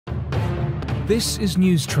This is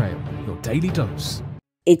News Trail, your daily dose.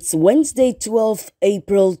 It's Wednesday, 12th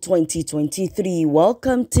April 2023.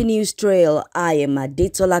 Welcome to News Trail. I am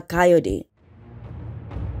Adetola Kayode.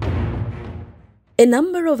 A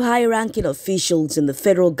number of high-ranking officials in the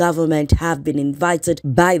federal government have been invited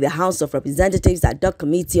by the House of Representatives ad hoc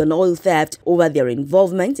committee on oil theft over their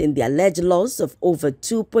involvement in the alleged loss of over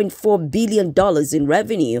 $2.4 billion in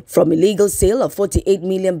revenue from illegal sale of 48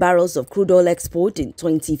 million barrels of crude oil export in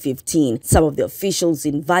 2015. Some of the officials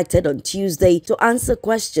invited on Tuesday to answer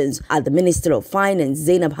questions are the Minister of Finance,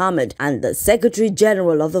 Zainab Ahmed, and the Secretary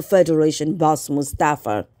General of the Federation, Boss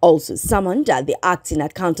Mustafa. Also summoned are the Acting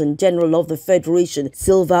Accountant General of the Federation,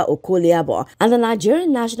 Silva Okoliabo, and the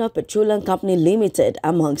Nigerian National Petroleum Company Limited,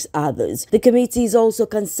 amongst others. The committee is also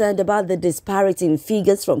concerned about the disparity in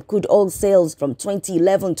figures from crude oil sales from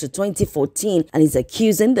 2011 to 2014 and is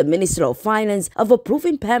accusing the Minister of Finance of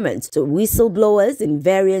approving payments to whistleblowers in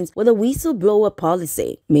variance with a whistleblower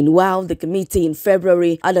policy. Meanwhile, the committee in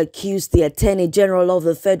February had accused the Attorney General of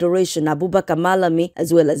the Federation, Abubakar Malami,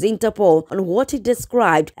 as well as Interpol on what it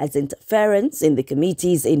described as interference in the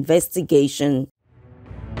committee's investigation.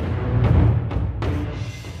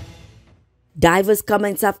 Diverse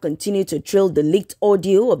comments have continued to trail the leaked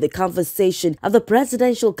audio of the conversation of the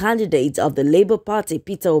presidential candidate of the Labour Party,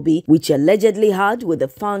 Peter Obi, which allegedly had with the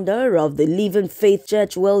founder of the Living Faith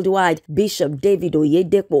Church Worldwide, Bishop David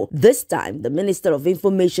Oyedepo. This time, the Minister of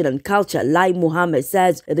Information and Culture, Lai Mohammed,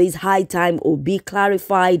 says it is high time Obi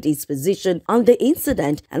clarified his position on the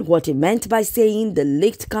incident and what he meant by saying the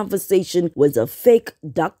leaked conversation was a fake,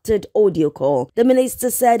 doctored audio call. The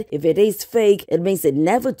minister said if it is fake, it means it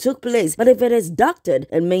never took place, but if it is doctored,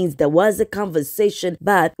 it means there was a conversation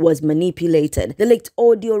but was manipulated. The leaked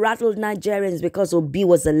audio rattled Nigerians because Obi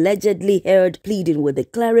was allegedly heard pleading with the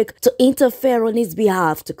cleric to interfere on his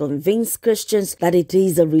behalf to convince Christians that it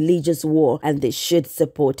is a religious war and they should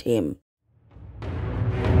support him.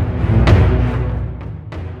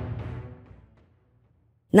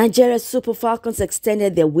 Nigeria's Super Falcons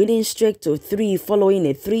extended their winning streak to 3 following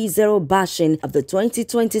a 3-0 bashing of the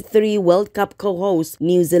 2023 World Cup co-host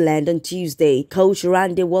New Zealand on Tuesday. Coach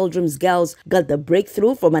Randy Waldrum's girls got the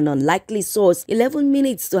breakthrough from an unlikely source 11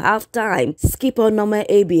 minutes to half-time. Skipper Noma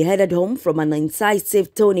Abi headed home from an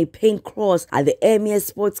incisive Tony Payne cross at the Emir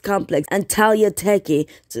Sports Complex and Talia Teki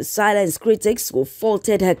to silence critics who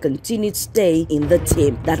faulted her continued stay in the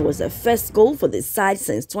team. That was her first goal for the side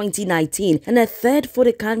since 2019 and a third for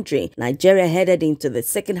the country. Nigeria headed into the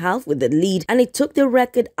second half with the lead, and it took the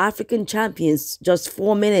record African champions just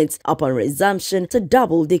 4 minutes upon resumption to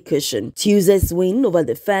double the cushion. Tuesday's win over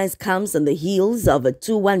the fans comes on the heels of a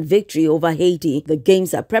 2-1 victory over Haiti. The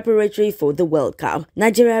games are preparatory for the World Cup.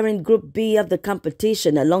 Nigeria are in Group B of the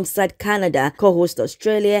competition alongside Canada, co-host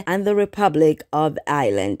Australia, and the Republic of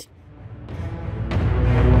Ireland.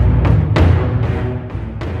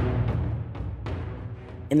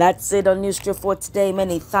 And that's it on News Trail for today.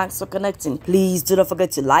 Many thanks for connecting. Please do not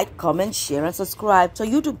forget to like, comment, share, and subscribe to our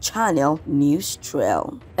YouTube channel, News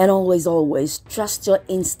Trail. And always, trust your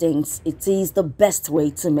instincts. It is the best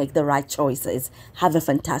way to make the right choices. Have a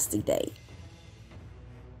fantastic day.